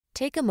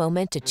Take a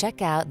moment to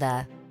check out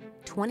the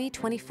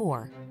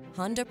 2024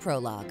 Honda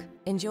Prologue.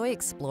 Enjoy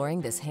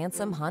exploring this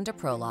handsome Honda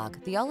Prologue,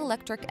 the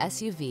all-electric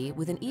SUV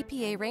with an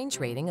EPA range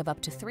rating of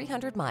up to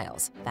 300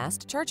 miles,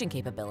 fast charging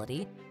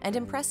capability, and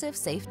impressive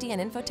safety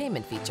and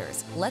infotainment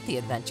features. Let the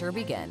adventure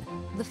begin.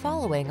 The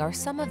following are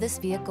some of this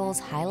vehicle's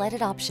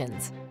highlighted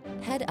options: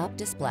 head-up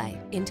display,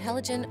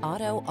 intelligent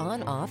auto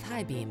on-off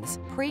high beams,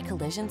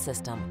 pre-collision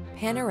system,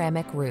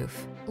 panoramic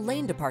roof,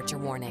 lane departure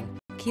warning,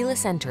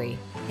 keyless entry,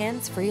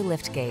 hands-free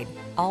liftgate,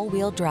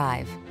 all-wheel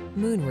drive,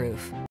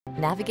 moonroof,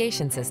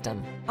 navigation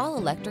system.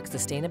 All-electric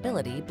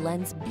sustainability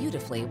blends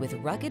beautifully with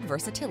rugged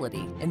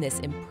versatility in this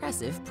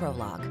impressive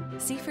Prologue.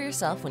 See for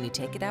yourself when you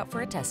take it out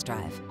for a test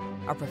drive.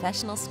 Our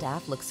professional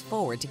staff looks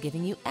forward to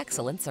giving you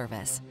excellent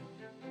service.